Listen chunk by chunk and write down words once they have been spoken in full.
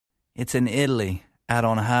It's in Italy, out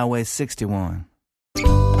on Highway 61.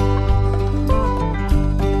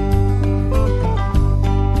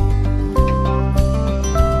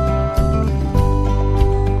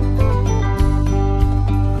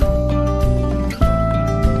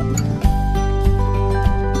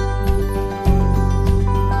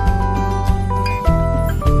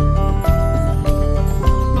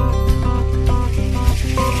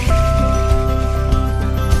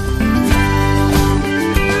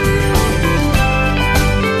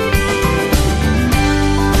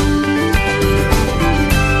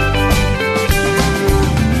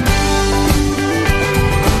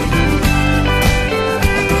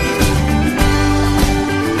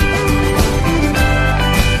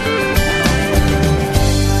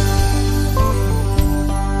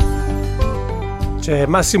 C'è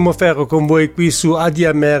Massimo Ferro con voi qui su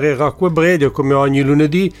ADMR Rock Web Radio, come ogni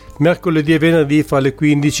lunedì, mercoledì e venerdì fra le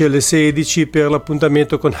 15 e le 16 per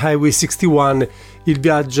l'appuntamento con Highway 61, il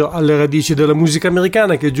viaggio alle radici della musica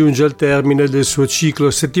americana che giunge al termine del suo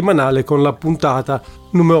ciclo settimanale con la puntata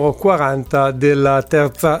numero 40 della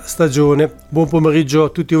terza stagione. Buon pomeriggio a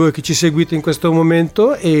tutti voi che ci seguite in questo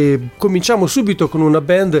momento e cominciamo subito con una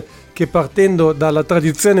band che, partendo dalla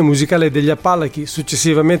tradizione musicale degli Appalachi,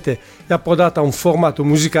 successivamente è approdata a un formato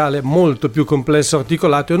musicale molto più complesso e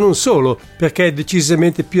articolato, e non solo, perché è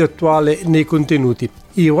decisamente più attuale nei contenuti.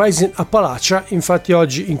 I Rising Appalachia infatti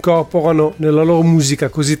oggi incorporano nella loro musica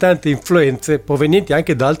così tante influenze provenienti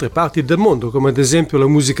anche da altre parti del mondo, come ad esempio la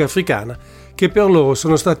musica africana, che per loro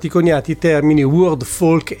sono stati coniati i termini world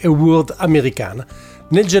folk e world americana.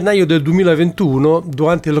 Nel gennaio del 2021,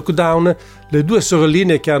 durante il lockdown, le due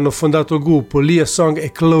sorelline che hanno fondato il gruppo, Leah Song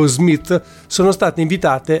e Chloe Smith, sono state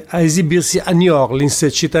invitate a esibirsi a New Orleans,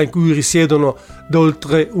 città in cui risiedono da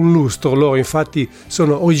oltre un lustro. Loro infatti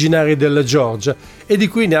sono originari della Georgia e di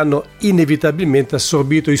cui ne hanno inevitabilmente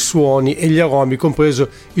assorbito i suoni e gli aromi, compreso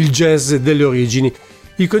il jazz delle origini.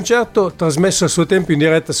 Il concerto, trasmesso a suo tempo in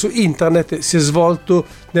diretta su internet, si è svolto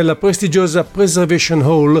nella prestigiosa Preservation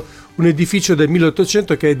Hall, un edificio del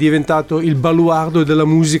 1800 che è diventato il baluardo della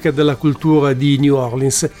musica e della cultura di New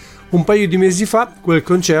Orleans. Un paio di mesi fa quel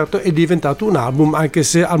concerto è diventato un album, anche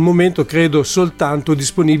se al momento credo soltanto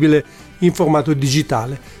disponibile in formato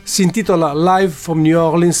digitale. Si intitola Live from New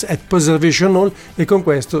Orleans at Preservation Hall e con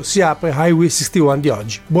questo si apre Highway 61 di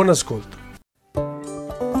oggi. Buon ascolto.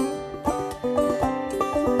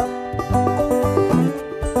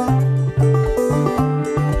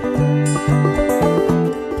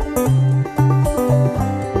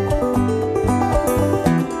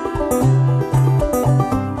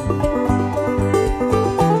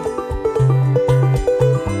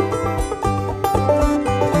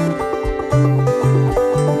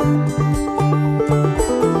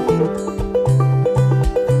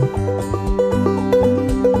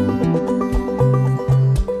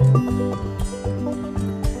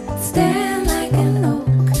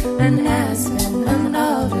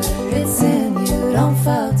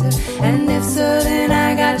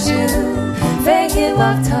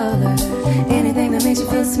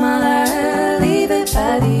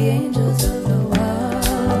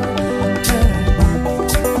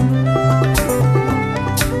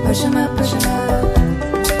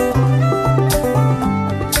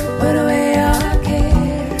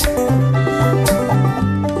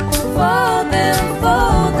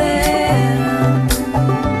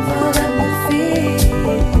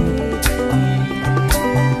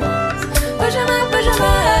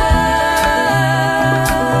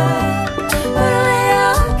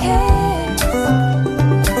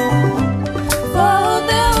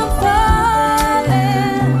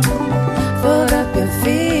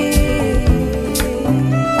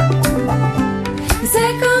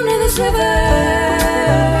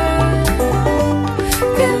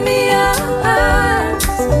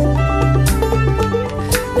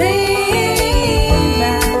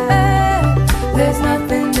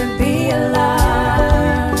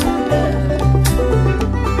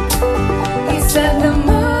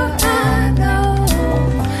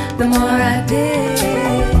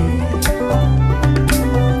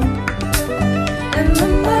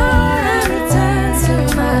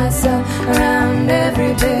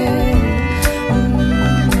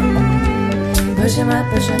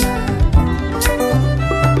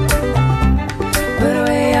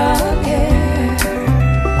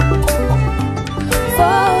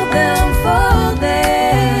 Fold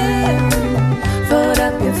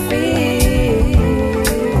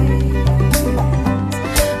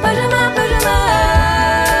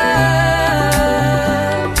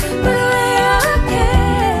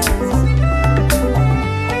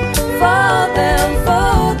them,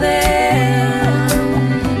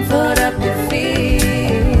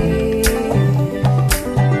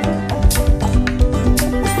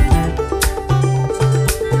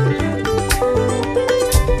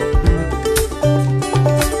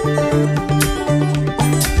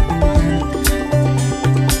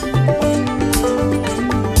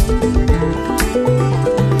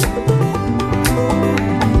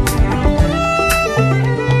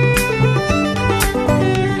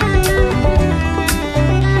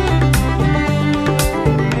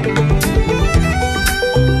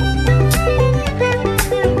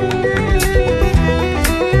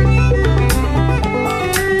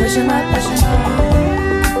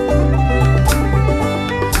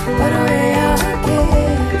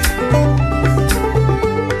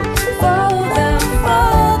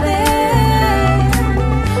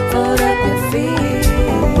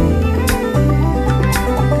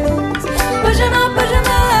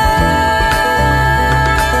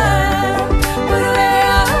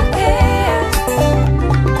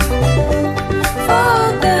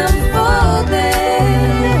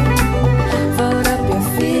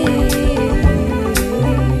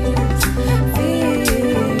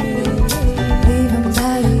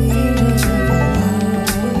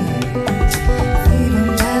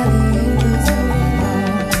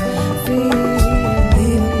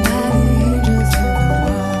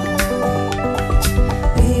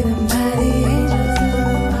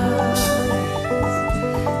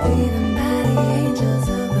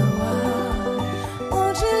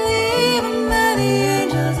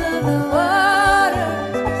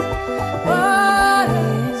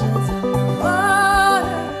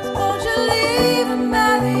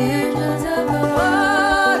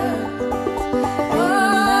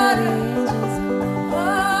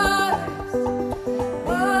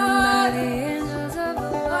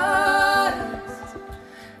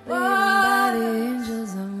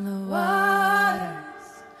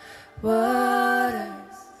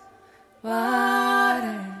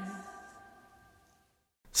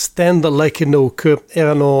 Stand Like an Oak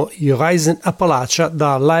erano i Rising Appalachia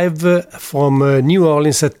da Live from New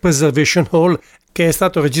Orleans at Preservation Hall, che è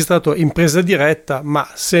stato registrato in presa diretta ma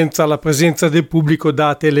senza la presenza del pubblico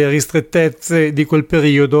date le ristrettezze di quel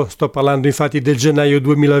periodo. Sto parlando infatti del gennaio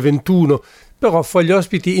 2021. Però fra gli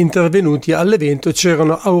ospiti intervenuti all'evento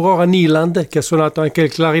c'erano Aurora Neeland, che ha suonato anche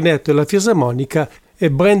il clarinetto e la fisarmonica, e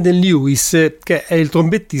Brandon Lewis, che è il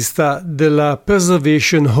trombettista della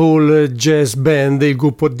Preservation Hall Jazz Band, il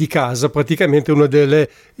gruppo di casa, praticamente una delle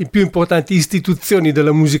più importanti istituzioni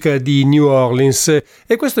della musica di New Orleans.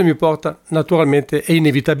 E questo mi porta naturalmente e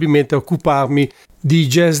inevitabilmente a occuparmi di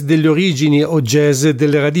jazz delle origini o jazz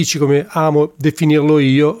delle radici, come amo definirlo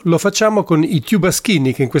io. Lo facciamo con i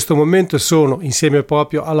Tubaschini, che in questo momento sono, insieme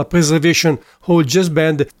proprio alla Preservation Hall Jazz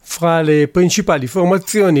Band, fra le principali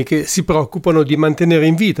formazioni che si preoccupano di mantenere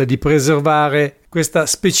in vita, di preservare questa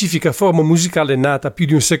specifica forma musicale nata più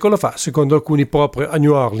di un secolo fa, secondo alcuni proprio a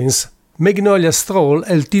New Orleans. Magnolia Stroll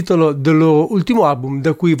è il titolo del loro ultimo album,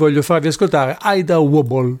 da cui voglio farvi ascoltare Ida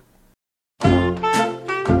Wobble.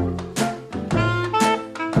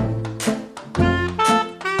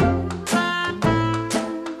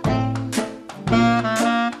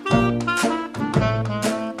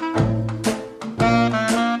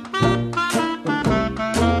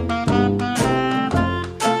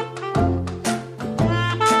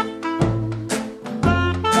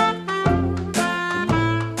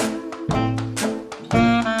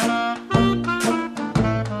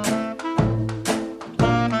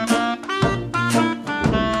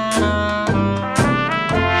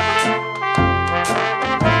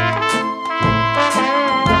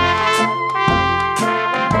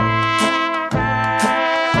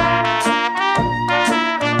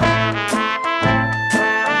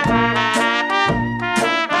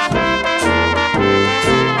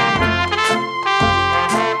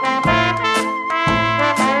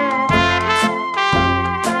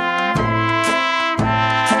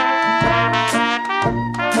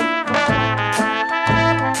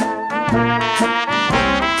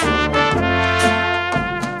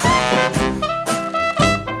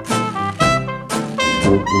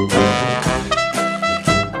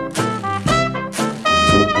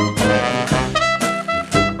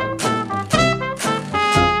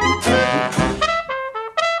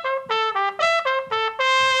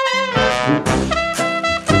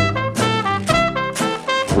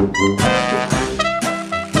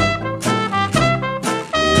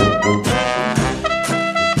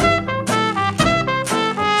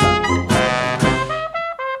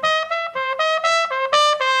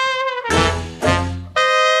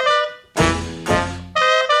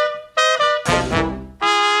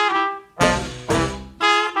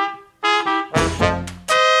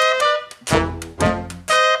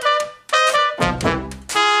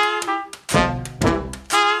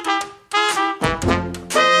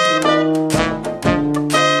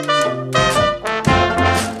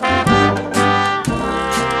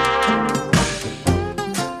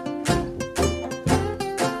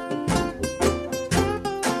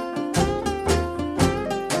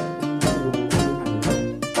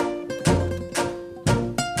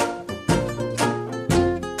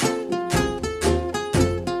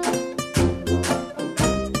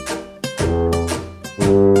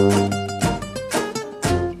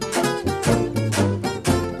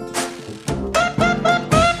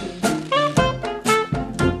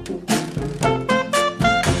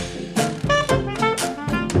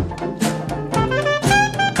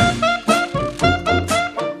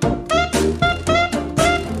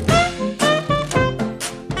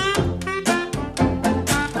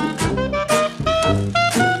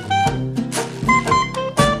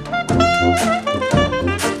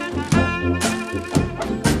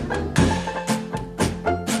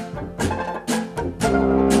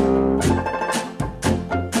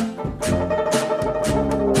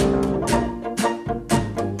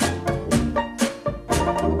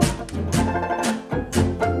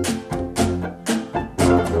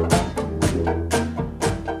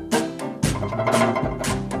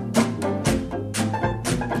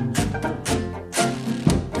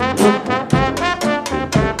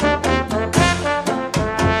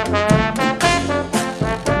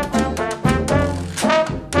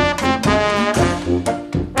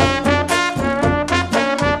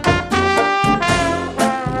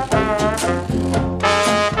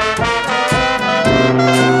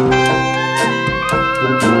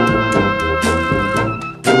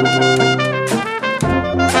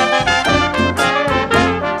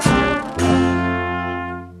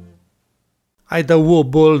 Ida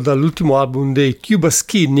Warble dall'ultimo album dei Cuba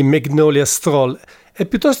Skinny, Magnolia Stroll. È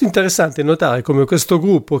piuttosto interessante notare come questo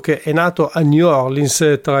gruppo, che è nato a New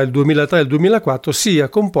Orleans tra il 2003 e il 2004, sia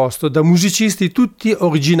composto da musicisti tutti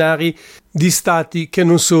originari di stati che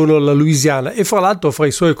non sono la Louisiana, e fra l'altro fra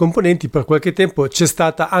i suoi componenti per qualche tempo c'è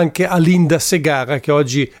stata anche Alinda Segarra, che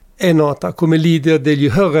oggi è nota come leader degli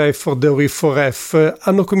Hooray for the Riff.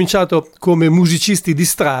 Hanno cominciato come musicisti di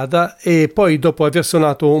strada e poi, dopo aver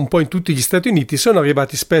suonato un po' in tutti gli Stati Uniti, sono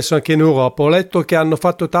arrivati spesso anche in Europa. Ho letto che hanno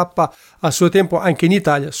fatto tappa a suo tempo anche in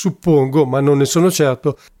Italia, suppongo, ma non ne sono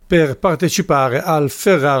certo, per partecipare al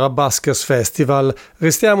Ferrara Buskers Festival.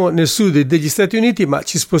 Restiamo nel sud degli Stati Uniti, ma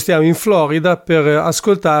ci spostiamo in Florida per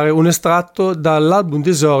ascoltare un estratto dall'album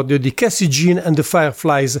d'esordio di Cassie Jean and the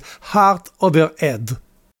Fireflies, Heart Over Head.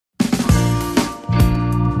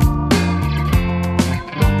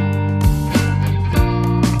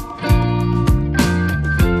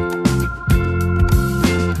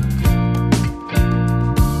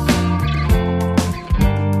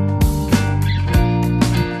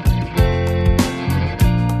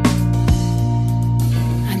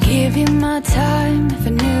 Time if I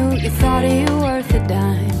knew you thought you were worth a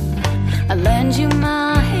dime. I'd lend you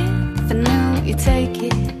my hand if I knew you'd take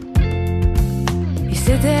it. You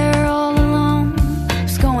sit there all alone.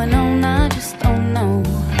 What's going on? I just don't know.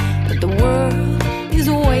 But the world is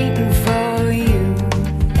waiting for you.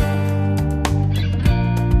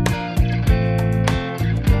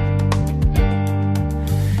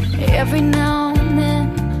 Every now and then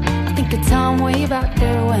I think of time way back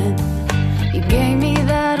there when you gave me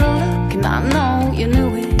that look, and I know you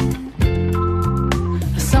knew it.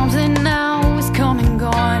 Something now is come and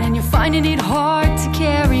gone, and you're finding it hard to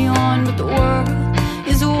carry on, but the world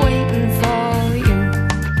is waiting for you.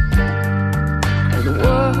 The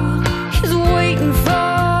world is waiting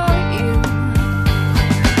for you.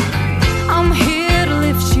 I'm here to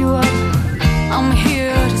lift you up. I'm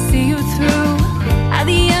here to see you through. At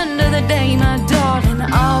the end of the day, my darling,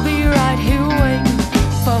 I'll be right here waiting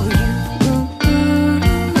for you.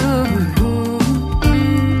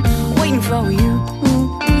 For you.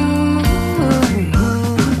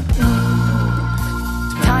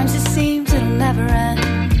 Sometimes it seems it'll never end.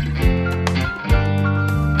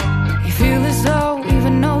 You feel as though you've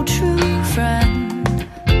no true friend.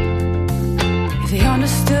 If they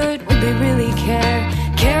understood, would they really care?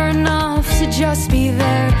 Care enough to just be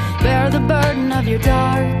there, bear the burden of your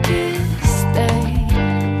darkest day.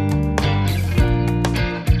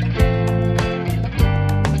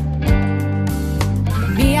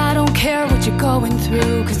 I don't care what you're going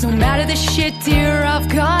through, 'cause no matter the shit, dear, I've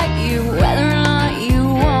got you. Whether or not you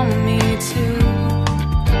want me to,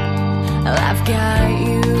 I've got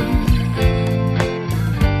you.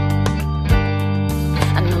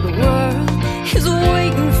 I know the world is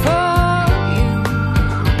waiting for you.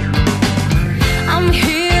 I'm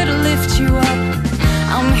here to lift you up.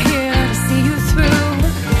 I'm here to see you through.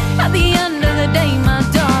 At the end of the day, my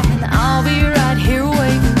darling, I'll be right here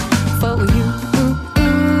waiting for you.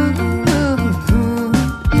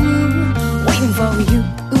 For you.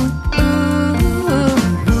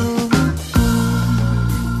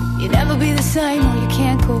 You'll never be the same, or you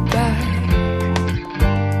can't go back.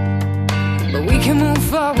 But we can move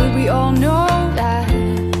forward, we all know that.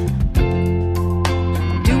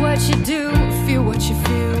 Do what you do, feel what you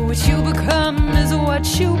feel. What you become is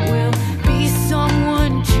what you will. Be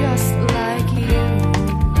someone just like you.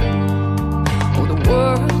 Oh, the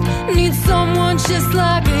world needs someone just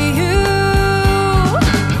like you.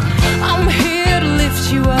 I'm here to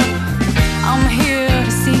lift you up. I'm here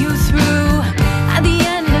to see you through. At the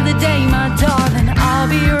end of the day, my darling, I'll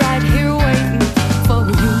be right here waiting for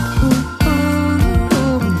you.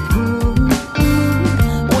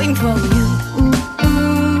 Waiting for you.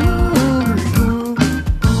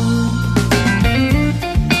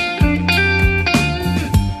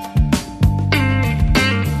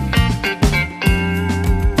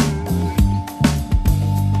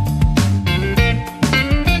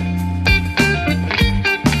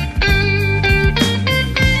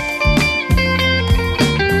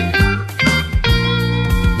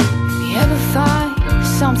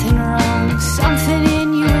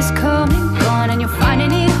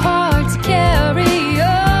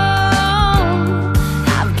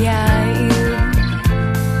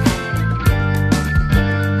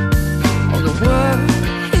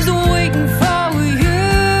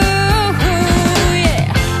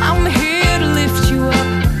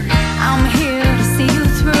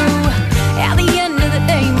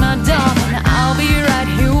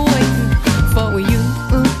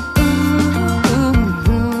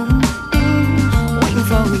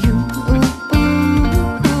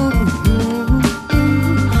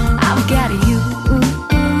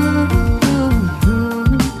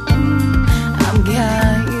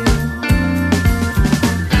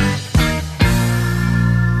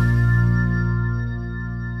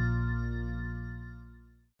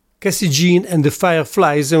 Cassie Jean and the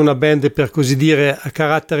Fireflies è una band per così dire a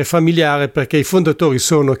carattere familiare perché i fondatori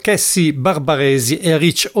sono Cassie Barbaresi e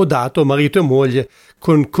Rich Odato, marito e moglie,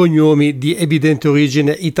 con cognomi di evidente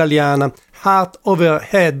origine italiana. Heart Over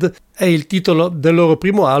Head è il titolo del loro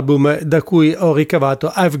primo album da cui ho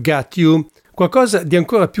ricavato I've Got You. Qualcosa di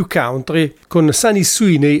ancora più country, con Sunny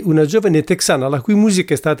Sweeney, una giovane texana la cui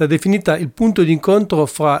musica è stata definita il punto di incontro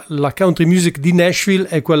fra la country music di Nashville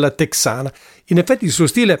e quella texana. In effetti il suo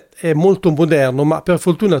stile è molto moderno, ma per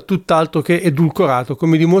fortuna tutt'altro che edulcorato,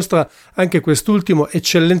 come dimostra anche quest'ultimo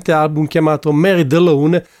eccellente album chiamato Married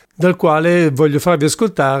Alone, dal quale voglio farvi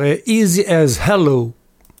ascoltare Easy as Hello.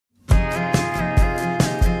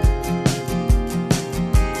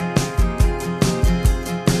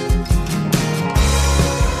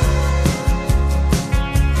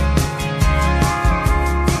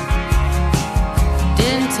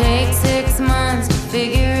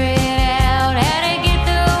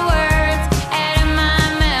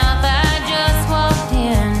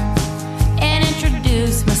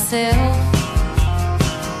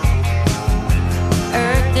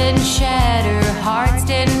 Earth and shatter, hearts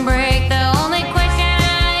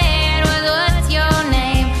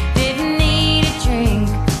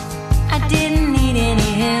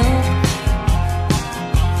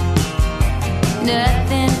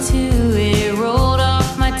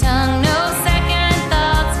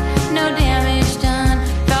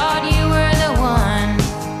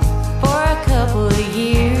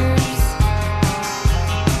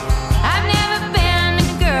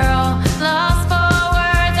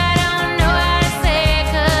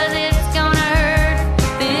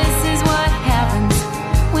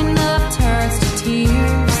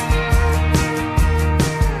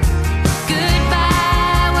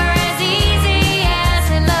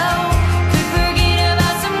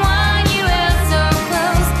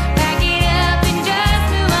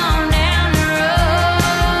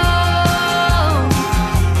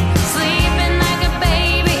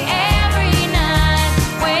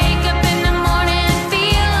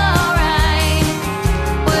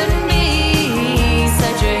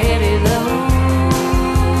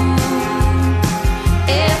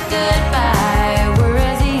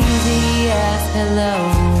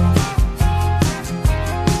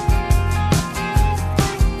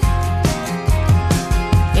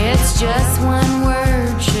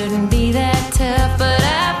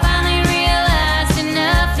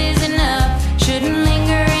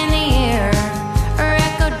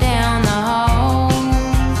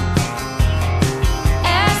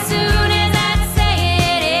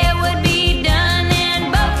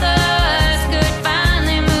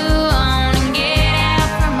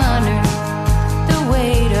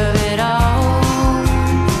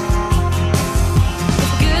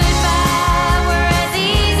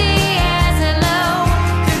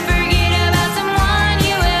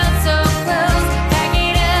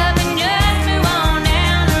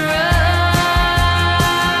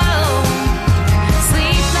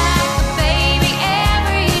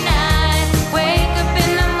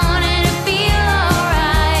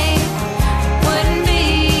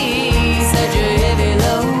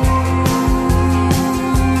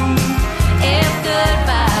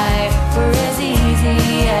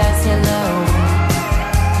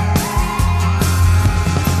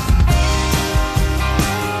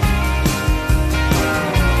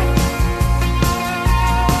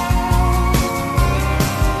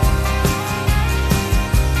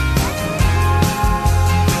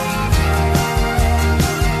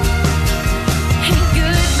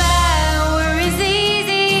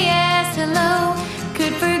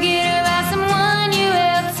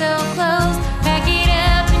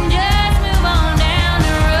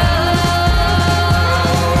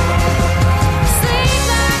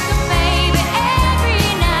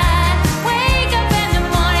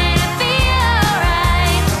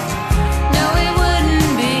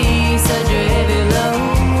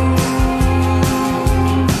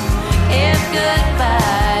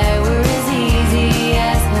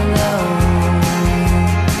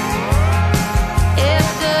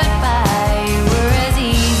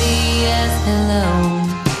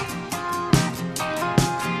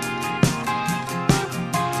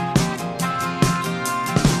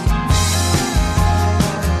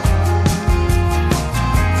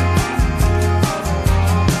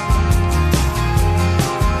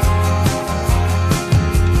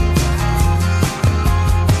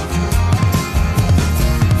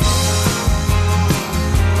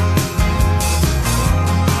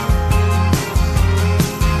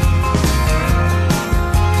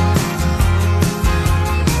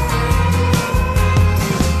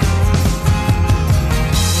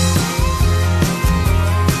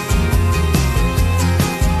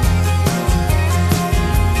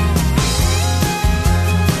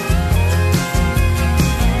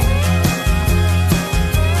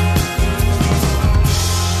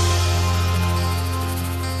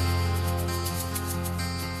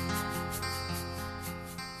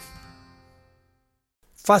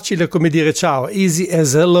Facile come dire ciao, easy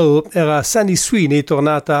as hello, era Sunny Sweeney,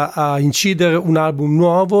 tornata a incidere un album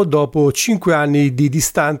nuovo dopo 5 anni di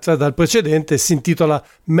distanza dal precedente, si intitola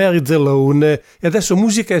Married Alone, e adesso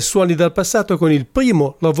musica e suoni dal passato con il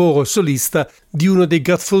primo lavoro solista di uno dei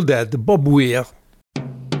Grateful Dead, Bob Weir.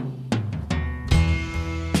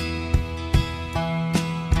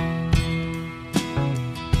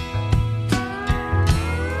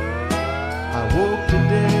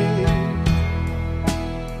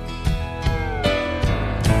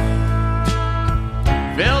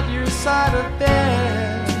 Side of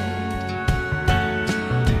bed,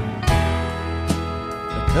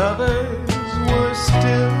 the covers were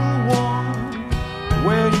still warm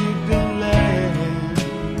where you'd been laid.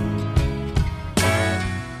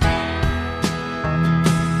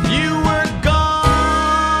 You were gone.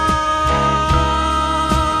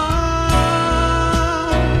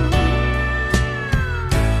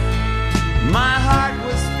 My heart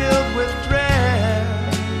was filled with dread.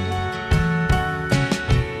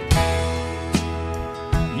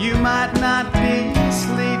 You might not be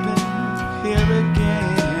sleeping here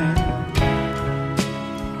again.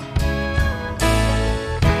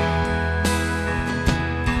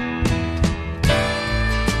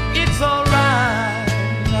 It's alright,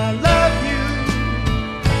 I love you.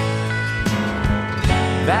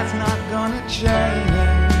 That's not gonna change.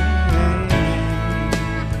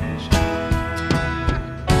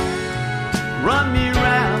 Run me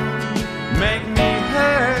round, make me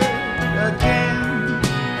hurt again.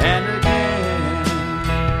 And again,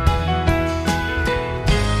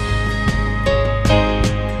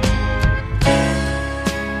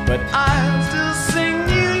 but I'll still sing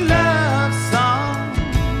you love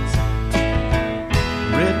songs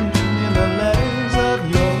written in the letters of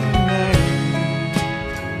your name.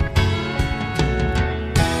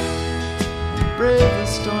 Brave the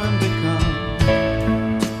storm to come,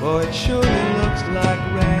 for it surely looks like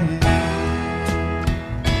rain.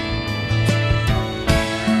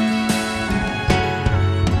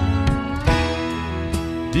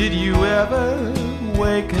 Did you ever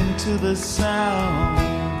waken to the sound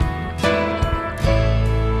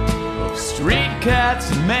of street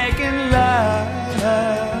cats making love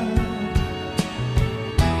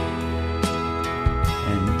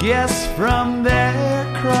and guess from their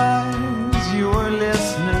cries you were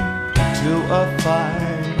listening to a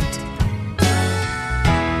fight?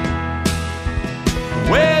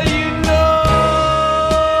 Well, you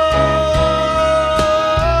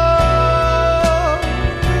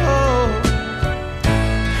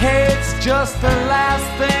just the last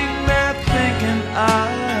thing they're thinking of.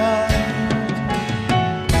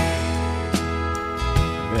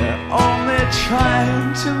 They're only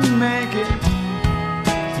trying to make it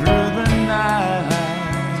through the night.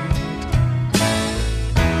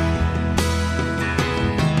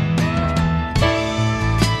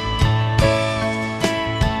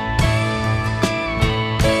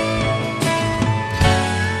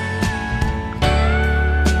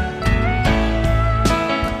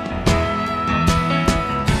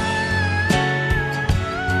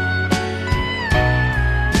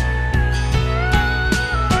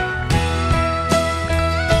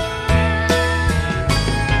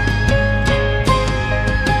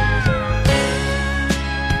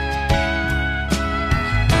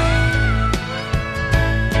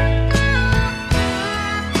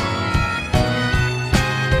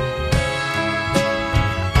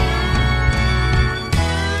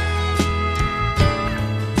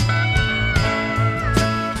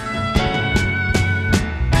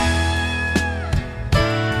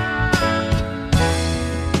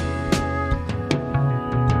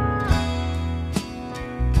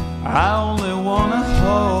 I only wanna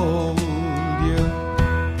hold you.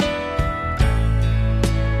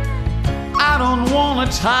 I don't wanna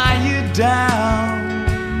tie you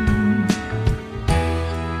down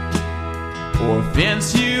or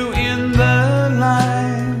fence you in the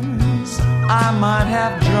lines I might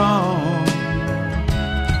have drawn.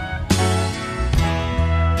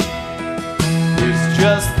 It's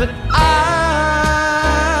just that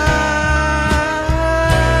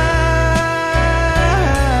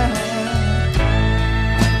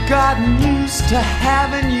gotten used to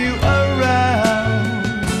having you around.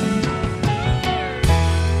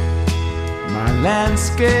 My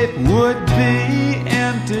landscape would be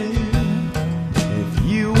empty if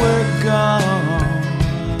you were gone.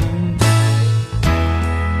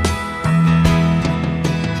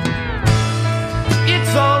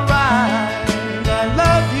 It's alright, I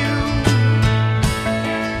love you.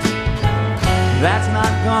 That's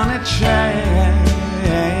not gonna change.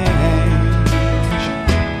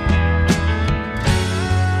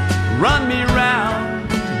 Run me round,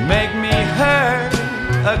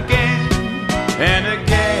 and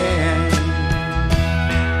again.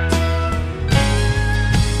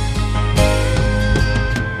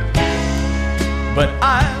 But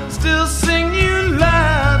I'll still sing you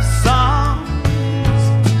love songs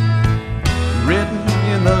written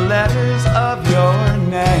in the letters of your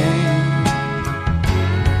name,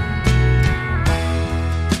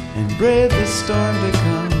 and brave the storm to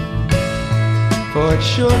come, for it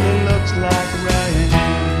surely looks like rain.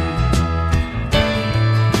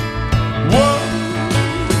 Whoa,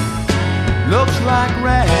 looks like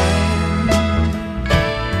rain.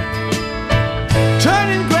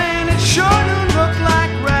 Turning gray and it sure do look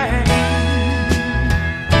like rain.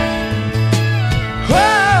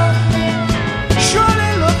 Whoa,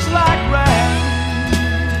 surely looks like rain.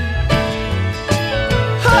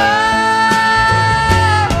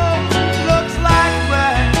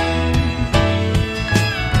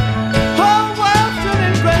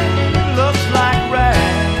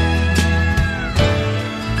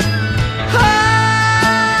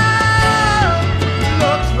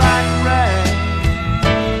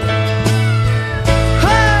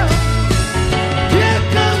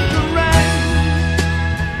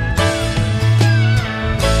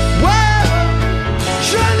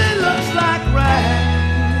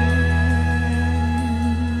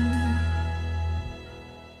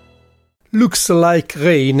 Looks Like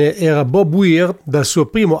Rain era Bob Weir dal suo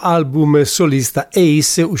primo album solista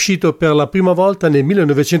Ace, uscito per la prima volta nel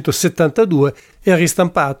 1972 e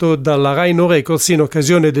ristampato dalla Rhino Records in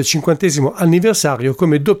occasione del 50° anniversario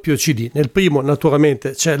come doppio CD. Nel primo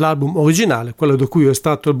naturalmente c'è l'album originale, quello da cui ho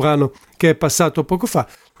estratto il brano che è passato poco fa.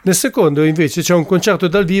 Nel secondo invece c'è un concerto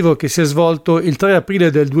dal vivo che si è svolto il 3 aprile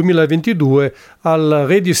del 2022 al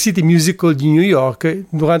Radio City Musical di New York,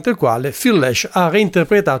 durante il quale Phil Lesh ha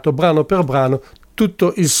reinterpretato brano per brano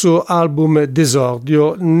tutto il suo album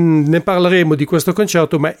d'esordio. Ne parleremo di questo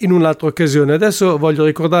concerto ma in un'altra occasione. Adesso voglio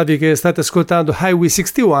ricordarvi che state ascoltando Highway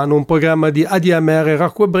 61, un programma di ADMR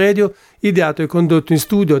Rock Web Radio ideato e condotto in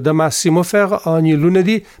studio da Massimo Ferro ogni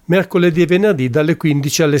lunedì, mercoledì e venerdì dalle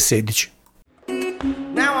 15 alle 16.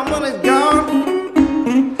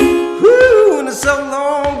 So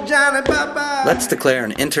long, Johnny, bye-bye. Let's declare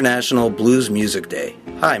an International Blues Music Day.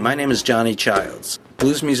 Hi, my name is Johnny Childs,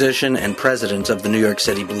 blues musician and president of the New York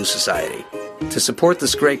City Blues Society. To support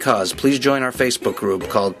this great cause, please join our Facebook group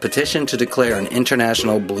called Petition to Declare an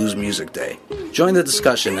International Blues Music Day. Join the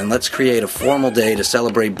discussion and let's create a formal day to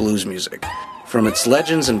celebrate blues music. From its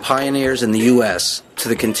legends and pioneers in the U.S. to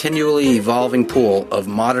the continually evolving pool of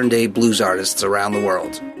modern-day blues artists around the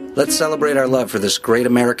world. Let's celebrate our love for this great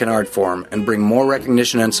American art form and bring more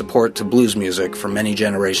recognition and support to blues music for many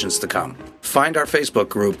generations to come. Find our Facebook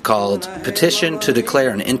group called Petition to Declare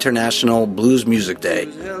an International Blues Music Day.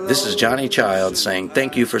 This is Johnny Child saying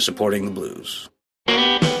thank you for supporting the blues.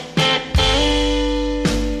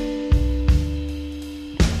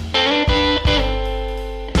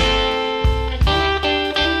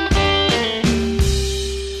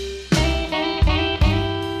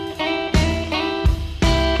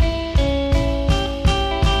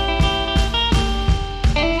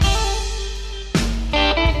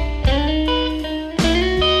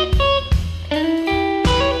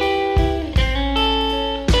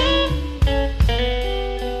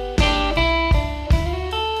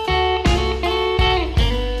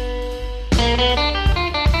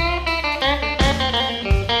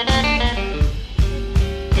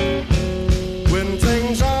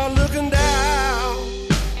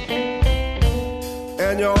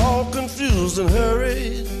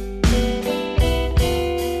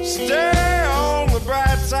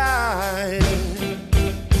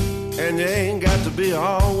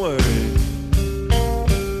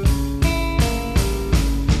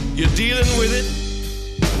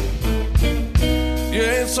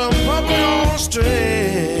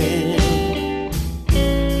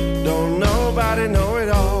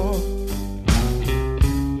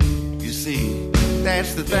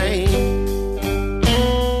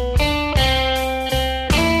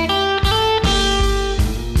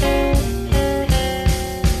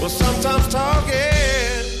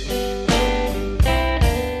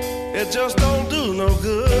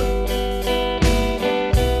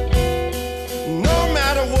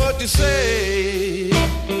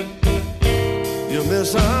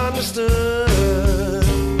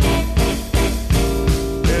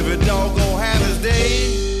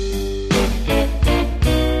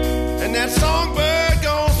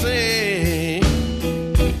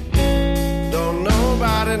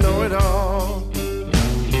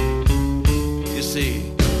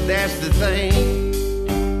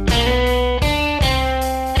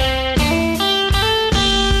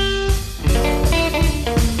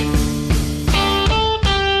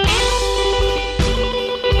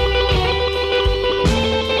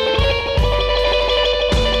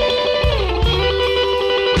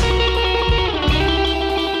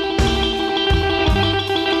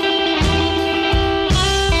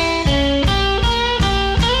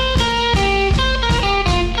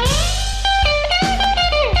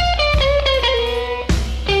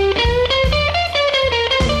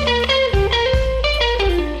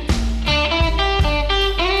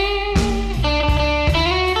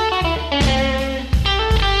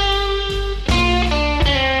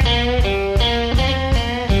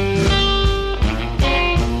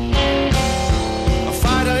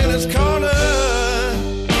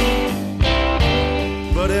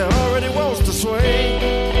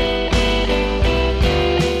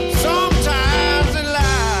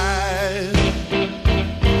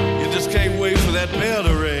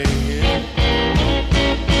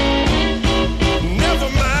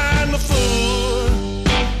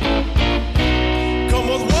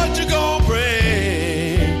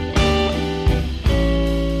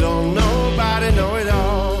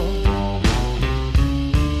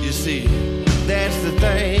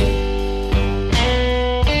 thing.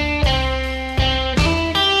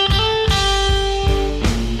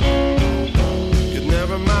 You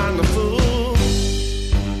never mind the fool.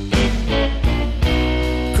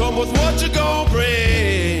 Come with what you gon'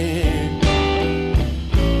 bring.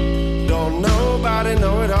 Don't nobody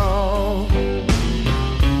know it all.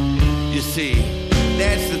 You see,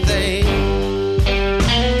 that's the thing.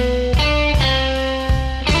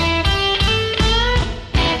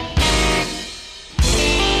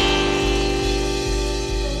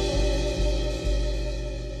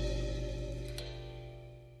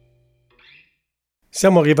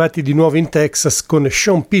 Siamo arrivati di nuovo in Texas con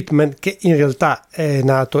Sean Pittman, che in realtà è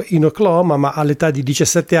nato in Oklahoma, ma all'età di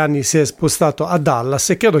 17 anni si è spostato a Dallas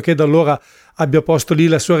e credo che da allora abbia posto lì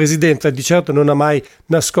la sua residenza. Di certo non ha mai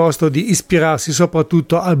nascosto di ispirarsi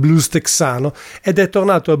soprattutto al blues texano ed è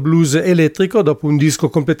tornato al blues elettrico dopo un disco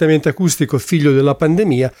completamente acustico figlio della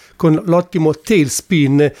pandemia con l'ottimo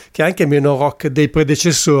Tailspin, che è anche meno rock dei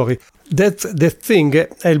predecessori. That's the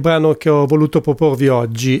Thing è il brano che ho voluto proporvi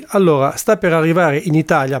oggi. Allora, sta per arrivare in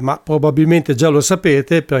Italia, ma probabilmente già lo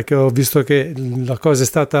sapete perché ho visto che la cosa è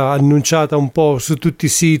stata annunciata un po' su tutti i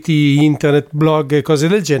siti internet, blog e cose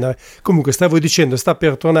del genere. Comunque stavo dicendo, sta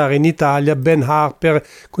per tornare in Italia Ben Harper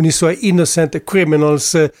con i suoi Innocent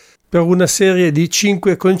Criminals per una serie di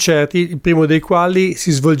 5 concerti, il primo dei quali si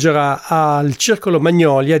svolgerà al Circolo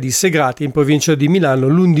Magnolia di Segrati in provincia di Milano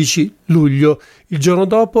l'11 luglio. Il giorno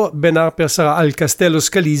dopo Ben Harper sarà al Castello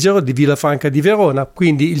Scaligero di Villafranca di Verona,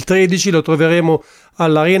 quindi il 13 lo troveremo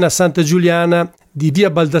all'Arena Santa Giuliana di via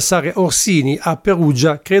Baldassare Orsini a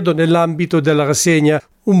Perugia, credo nell'ambito della rassegna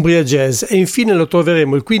Umbria Jazz, e infine lo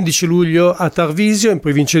troveremo il 15 luglio a Tarvisio in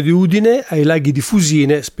provincia di Udine ai laghi di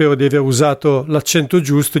Fusine. Spero di aver usato l'accento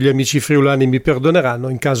giusto, gli amici friulani mi perdoneranno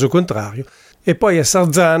in caso contrario, e poi a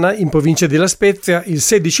Sarzana in provincia di La Spezia il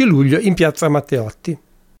 16 luglio in piazza Matteotti.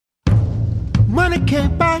 Money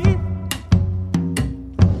can't buy it,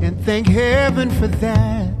 and thank heaven for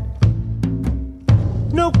that.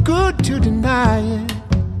 No good to deny it,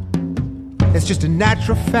 it's just a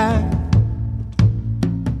natural fact.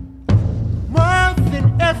 More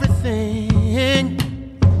than everything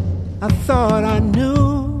I thought I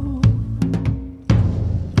knew,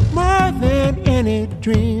 more than any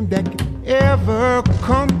dream that could ever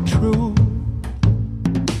come true.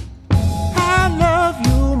 I love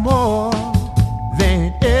you more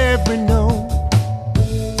than every note,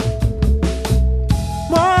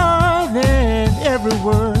 more than every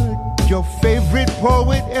word your favorite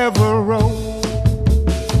poet ever wrote.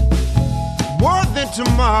 More than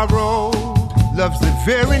tomorrow loves the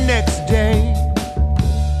very next day.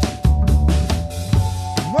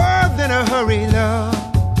 More than a hurry, love,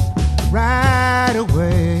 right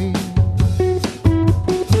away.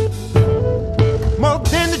 More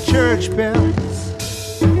than the church bells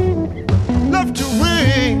love to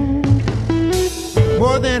ring,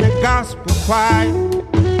 more than a gospel choir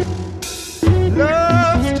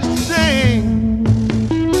loves to sing,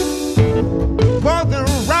 more than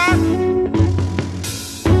rock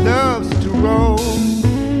loves to roll,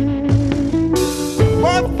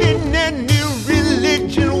 more than any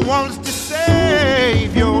religion wants to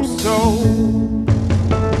save your soul.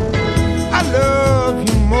 I love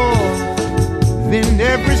you more than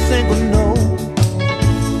every single note,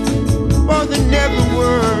 more than every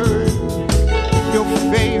word your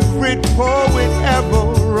favorite poet ever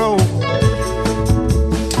wrote.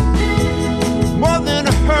 More than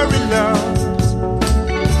a hurry, loves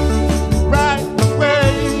right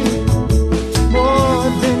away. More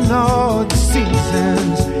than all the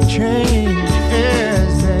seasons change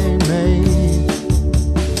as they may.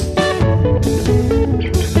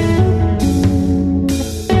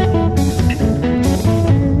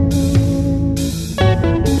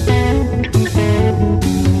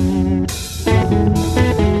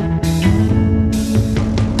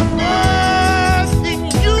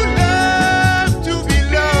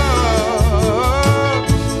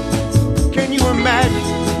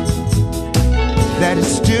 That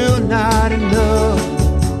is still not enough.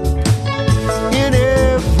 In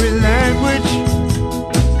every language,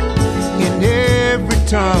 in every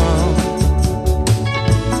tongue,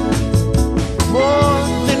 more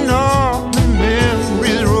than all the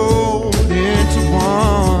memories rolled into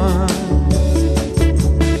one.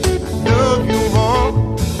 I love you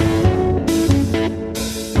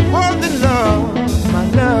more than love, my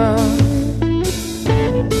love.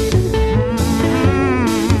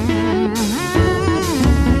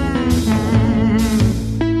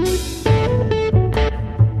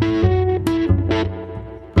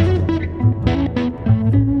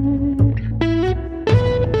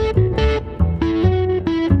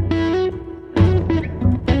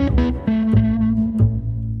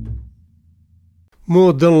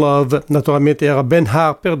 More Than Love. Naturalmente era Ben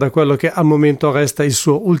Harper, da quello che al momento resta il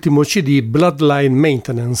suo ultimo CD, Bloodline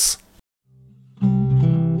Maintenance.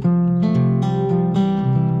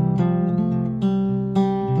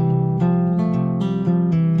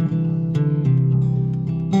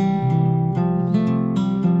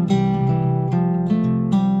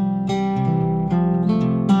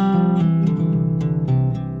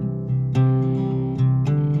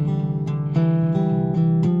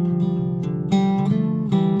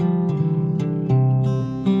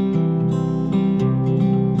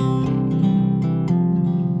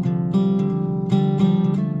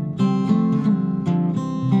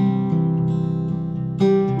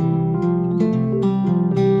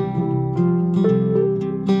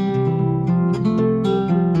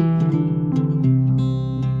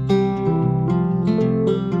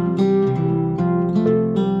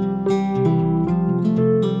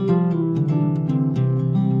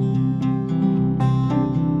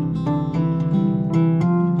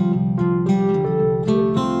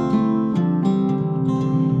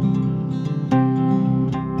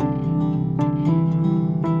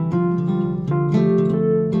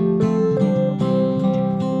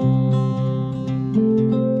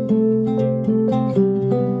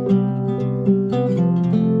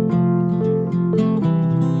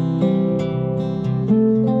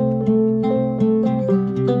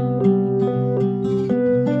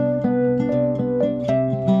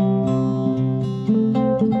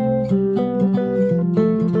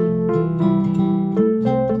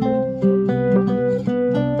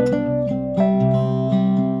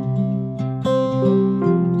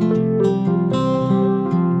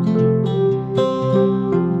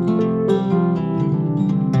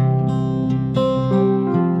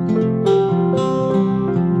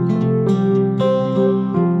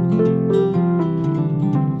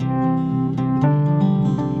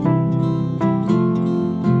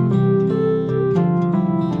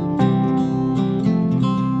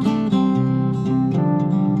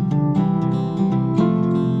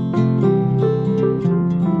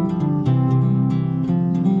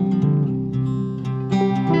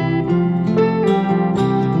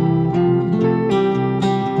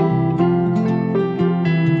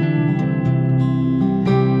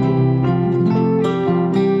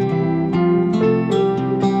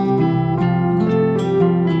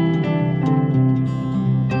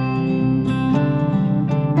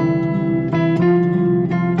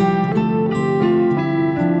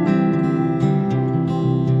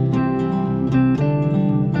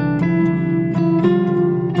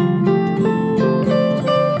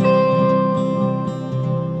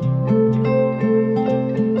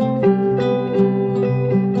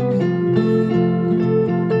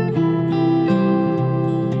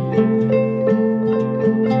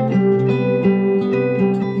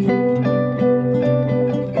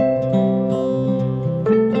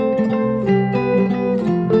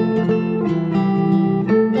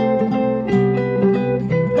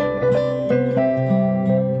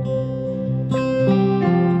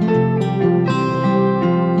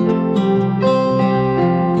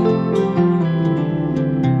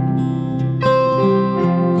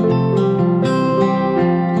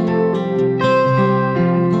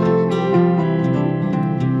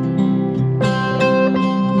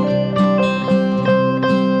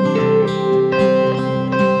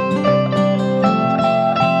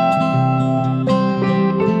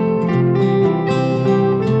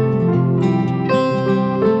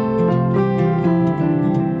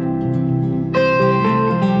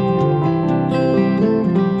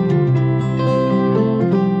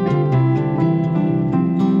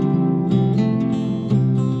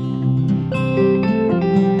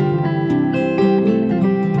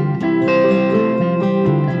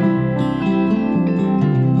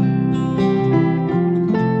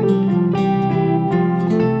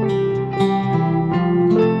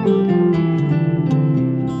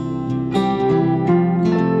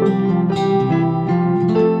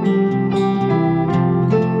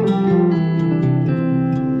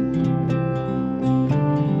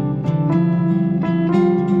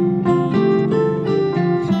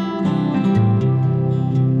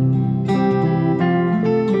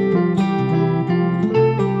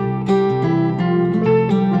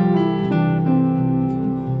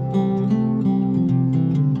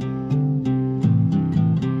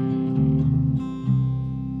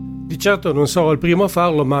 Certo non sarò il primo a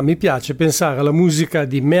farlo, ma mi piace pensare alla musica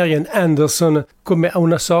di Marian Anderson come a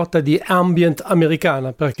una sorta di ambient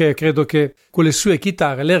americana, perché credo che con le sue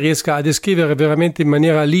chitarre lei riesca a descrivere veramente in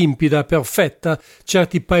maniera limpida, perfetta,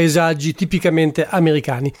 certi paesaggi tipicamente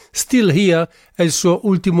americani. Still Here è il suo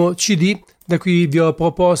ultimo CD, Da qui vi ho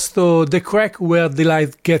proposto The Crack Where the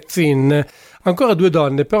Light Gets In. Ancora due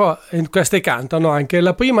donne, però queste cantano anche.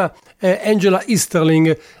 La prima è Angela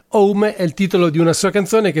Easterling. Home è il titolo di una sua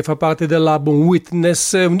canzone che fa parte dell'album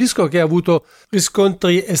Witness, un disco che ha avuto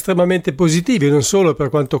riscontri estremamente positivi, non solo per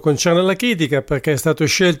quanto concerne la critica, perché è stato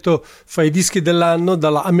scelto fra i dischi dell'anno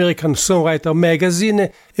dalla American Songwriter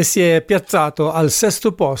Magazine e si è piazzato al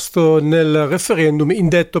 6° posto nel referendum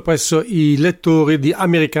indetto presso i lettori di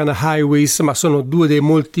American Highways, ma sono due dei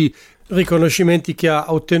molti riconoscimenti che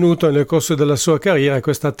ha ottenuto nel corso della sua carriera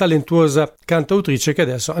questa talentuosa cantautrice che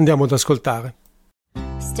adesso andiamo ad ascoltare.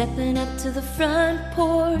 Stepping up to the front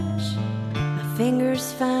porch, my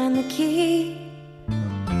fingers find the key.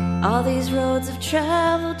 All these roads I've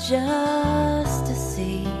traveled just to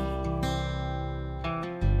see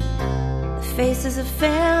the faces of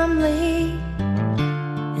family,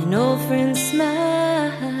 an old friend's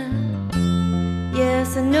smile.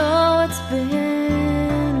 Yes, I know it's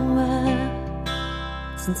been a while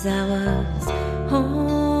since I was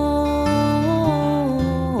home.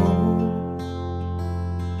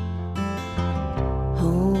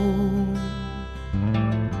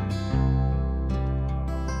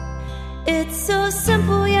 It's so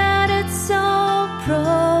simple yet it's so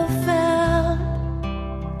profound.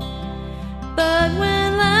 But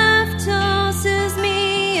when life tosses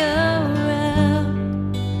me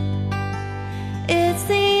around, it's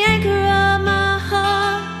the anchor of my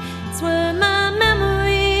heart. It's where my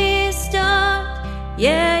memories start.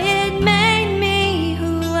 Yeah, it made me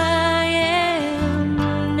who I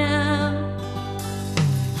am now.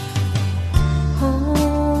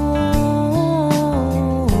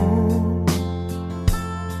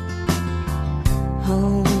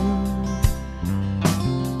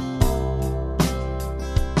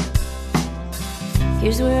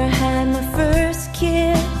 Here's where I had my first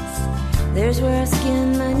kiss. There's where I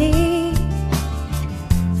skinned my knee.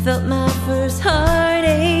 Felt my first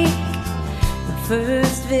heartache, my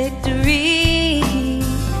first victory.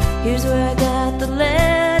 Here's where I got the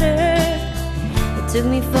letter that took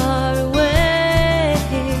me far away.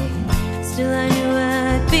 Still I knew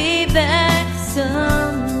I'd be back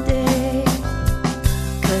someday.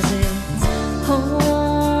 'Cause it's home.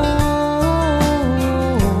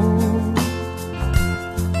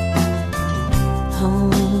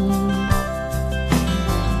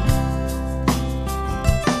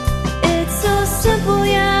 Simple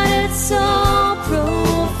yet it's so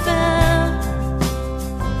profound.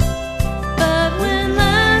 But when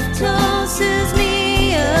life tosses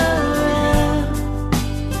me around,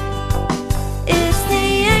 it's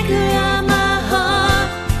the anchor of my heart.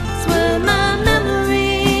 It's where my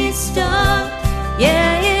memories start.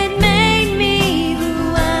 Yeah, it made me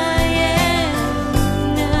who I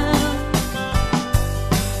am now.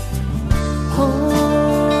 Oh.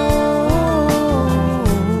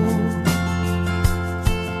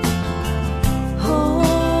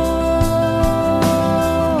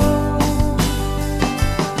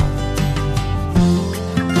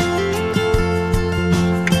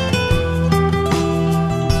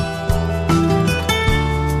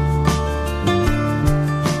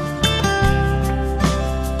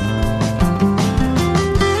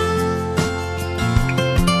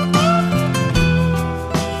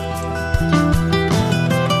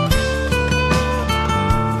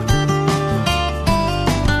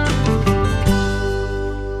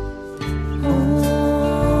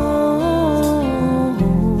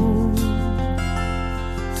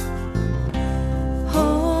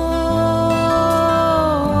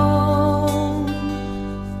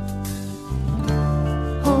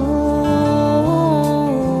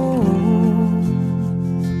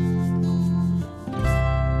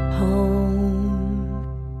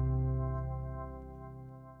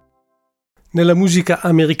 Nella musica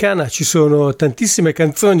americana ci sono tantissime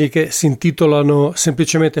canzoni che si intitolano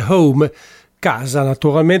semplicemente Home, casa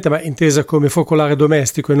naturalmente, ma intesa come focolare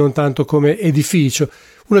domestico e non tanto come edificio.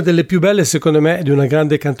 Una delle più belle secondo me è di una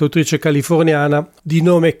grande cantautrice californiana di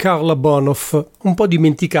nome Carla Bonoff, un po'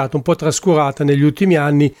 dimenticata, un po' trascurata negli ultimi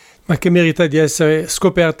anni, ma che merita di essere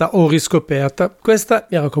scoperta o riscoperta. Questa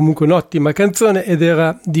era comunque un'ottima canzone ed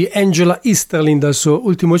era di Angela Easterling dal suo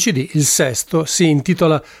ultimo CD, il 6º, si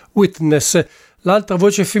intitola Witness. L'altra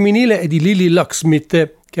voce femminile è di Lily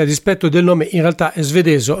Locksmith, che a dispetto del nome in realtà è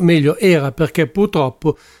svedese, o meglio era, perché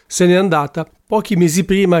purtroppo se n'è andata pochi mesi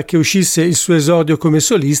prima che uscisse il suo esordio come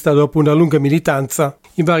solista dopo una lunga militanza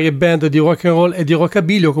in varie band di rock and roll e di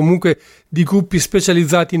rockabilly, o comunque di gruppi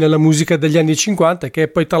specializzati nella musica degli anni 50, che è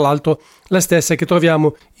poi tra l'altro la stessa che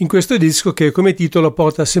troviamo in questo disco, che come titolo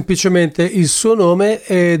porta semplicemente il suo nome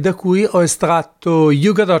e da cui ho estratto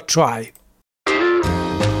You Gotta Try.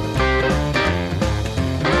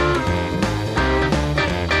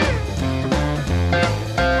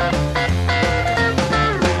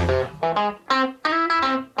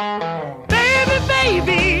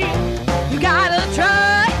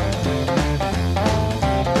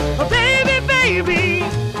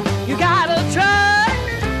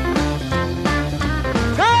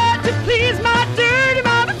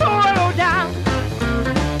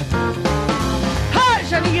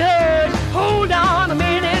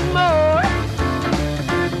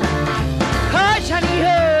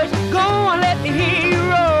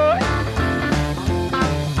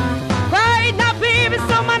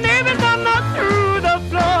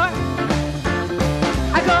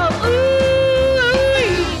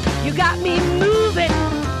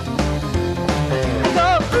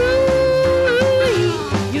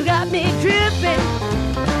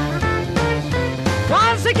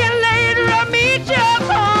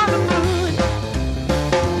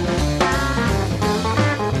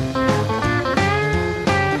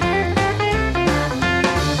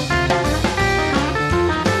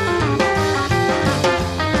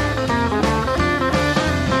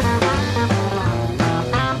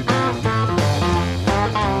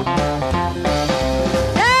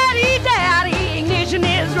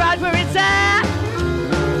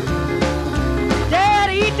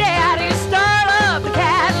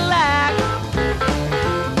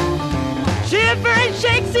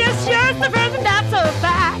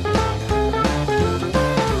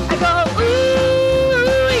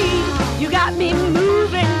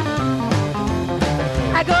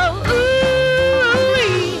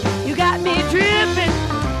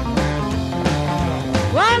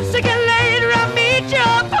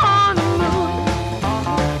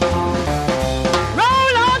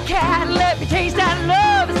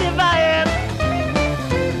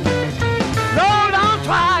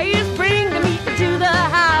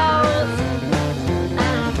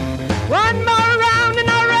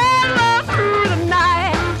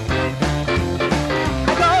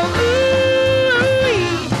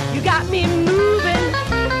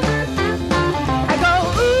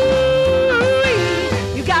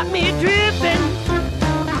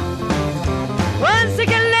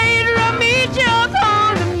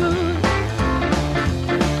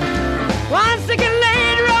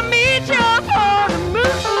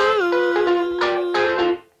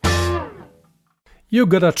 You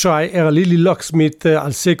Gotta Try era Lily Locksmith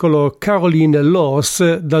al secolo Caroline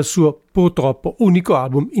Laws dal suo purtroppo unico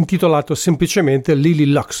album intitolato semplicemente Lily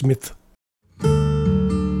Locksmith.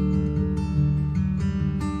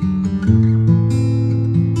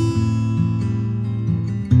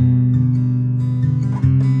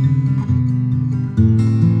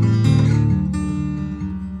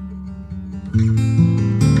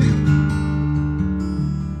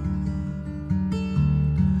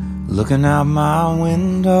 Looking out my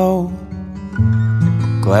window,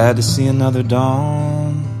 glad to see another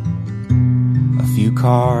dawn. A few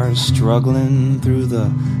cars struggling through the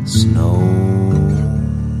snow.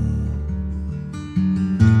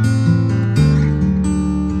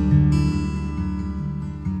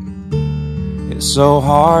 It's so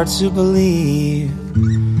hard to believe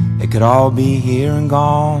it could all be here and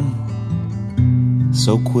gone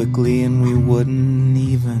so quickly, and we wouldn't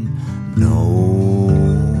even know.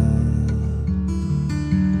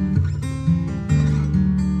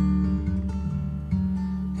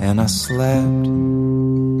 And I slept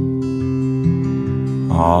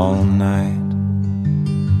all night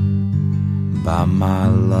by my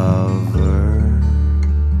lover.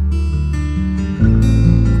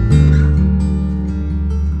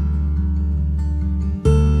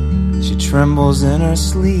 She trembles in her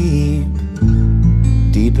sleep,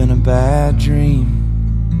 deep in a bad dream.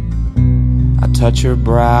 I touch her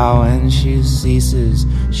brow and she ceases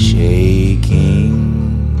shaking.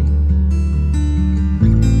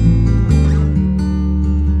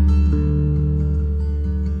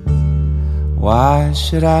 Why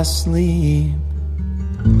should I sleep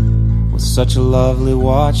with such a lovely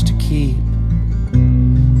watch to keep?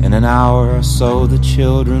 In an hour or so the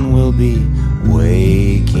children will be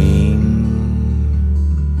waking.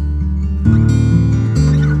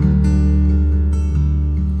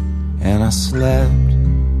 And I slept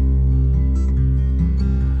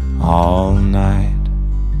all night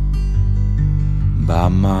by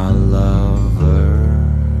my lover.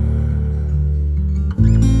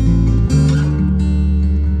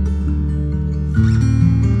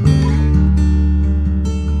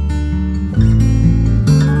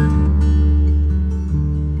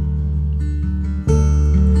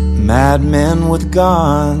 Madmen with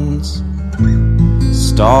guns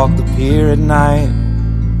stalk the pier at night.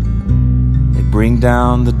 They bring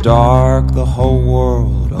down the dark the whole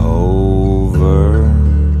world over.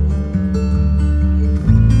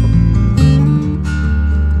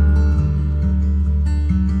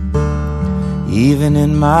 Even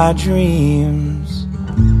in my dreams,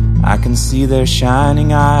 I can see their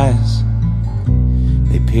shining eyes.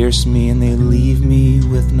 They pierce me and they leave me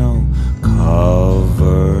with no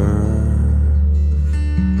cover.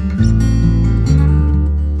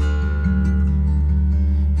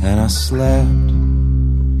 And I slept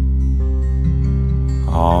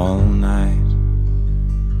all night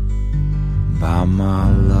by my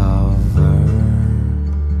lover.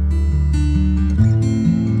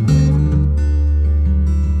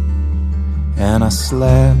 And I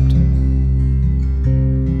slept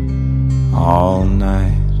all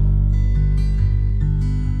night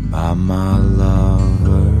by my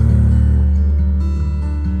lover.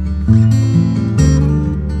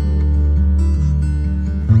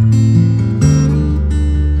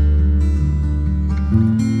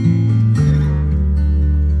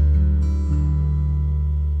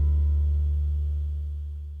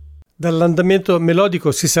 Dall'andamento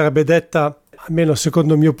melodico si sarebbe detta, almeno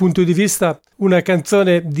secondo il mio punto di vista, una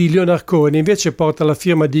canzone di Leonard Cohen. Invece porta la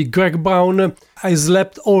firma di Greg Brown, I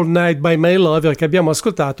Slept All Night by My Lover, che abbiamo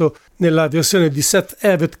ascoltato nella versione di Seth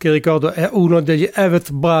Evett, che ricordo è uno degli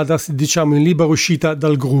Evett Brothers, diciamo in libera uscita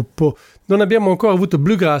dal gruppo. Non abbiamo ancora avuto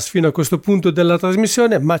bluegrass fino a questo punto della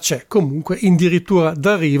trasmissione, ma c'è comunque addirittura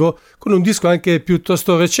d'arrivo con un disco anche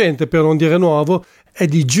piuttosto recente, per non dire nuovo. È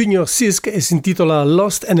di Junior Sisk e si intitola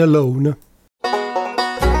Lost and Alone.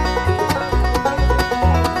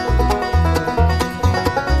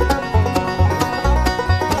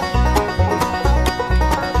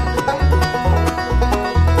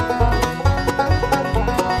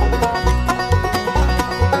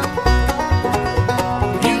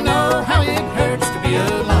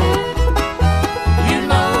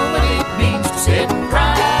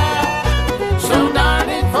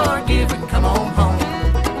 Come on home.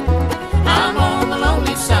 I'm on the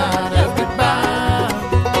lonely side of goodbye.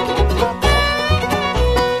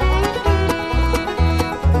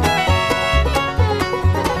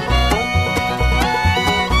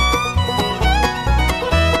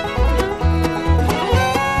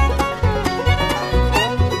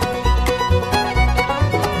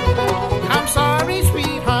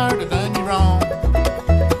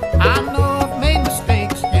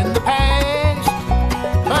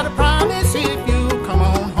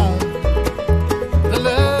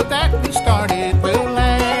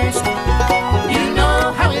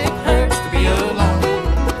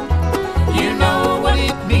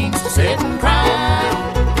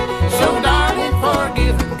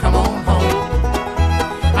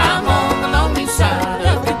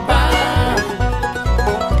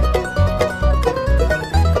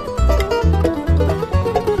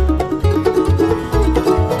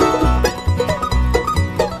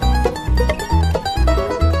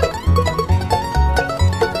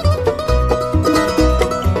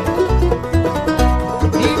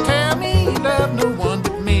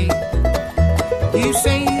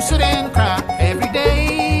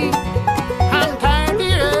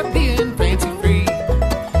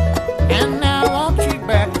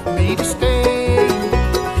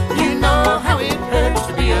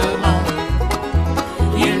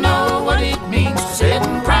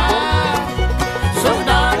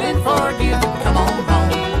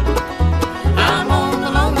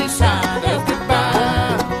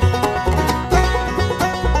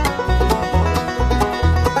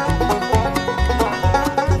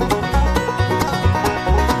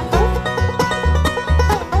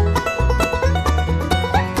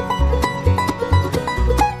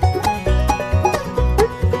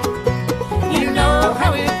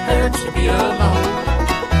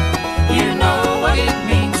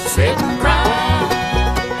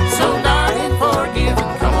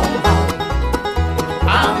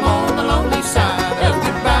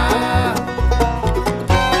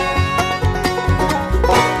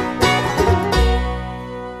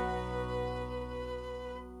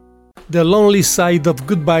 The Lonely Side of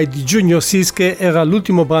Goodbye di Junior Sis, che era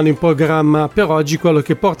l'ultimo brano in programma per oggi, quello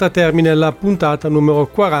che porta a termine la puntata numero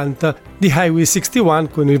 40 di Highway 61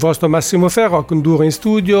 con il vostro Massimo Ferro a condurre in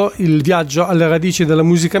studio il viaggio alle radici della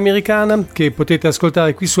musica americana, che potete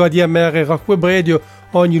ascoltare qui su ADMR Rock Web Radio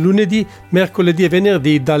ogni lunedì, mercoledì e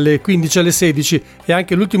venerdì dalle 15 alle 16. È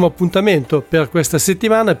anche l'ultimo appuntamento per questa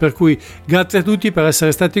settimana, per cui grazie a tutti per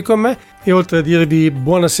essere stati con me, e oltre a dirvi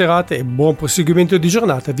buona serata e buon proseguimento di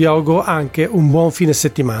giornata vi auguro anche un buon fine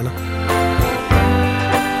settimana.